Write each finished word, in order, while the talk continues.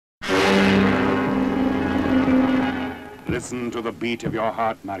Listen to the beat of your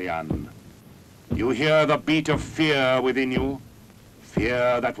heart, Marianne. You hear the beat of fear within you?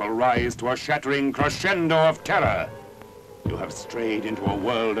 Fear that will rise to a shattering crescendo of terror. You have strayed into a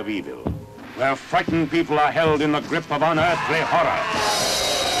world of evil, where frightened people are held in the grip of unearthly horror.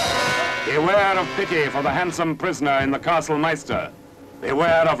 Beware of pity for the handsome prisoner in the Castle Meister.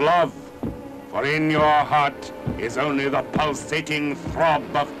 Beware of love, for in your heart is only the pulsating throb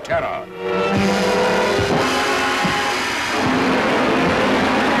of terror.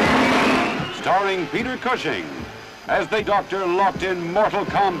 Starring Peter Cushing as the Doctor locked in mortal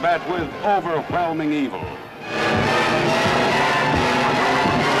combat with overwhelming evil.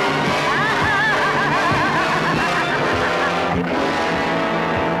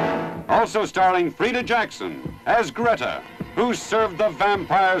 Also starring Frida Jackson as Greta, who served the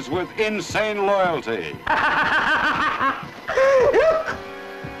vampires with insane loyalty.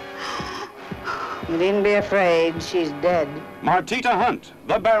 You needn't be afraid, she's dead. Martita Hunt,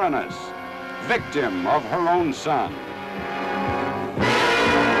 the Baroness, victim of her own son.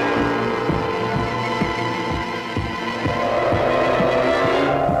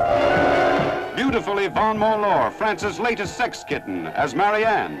 Beautiful Yvonne Mollor, France's latest sex kitten, as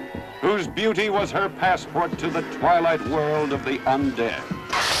Marianne, whose beauty was her passport to the twilight world of the undead.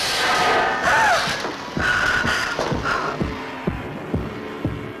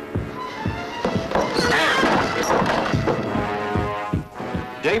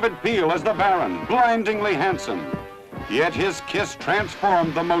 David Peel as the Baron, blindingly handsome. Yet his kiss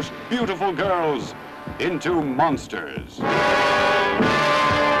transformed the most beautiful girls into monsters.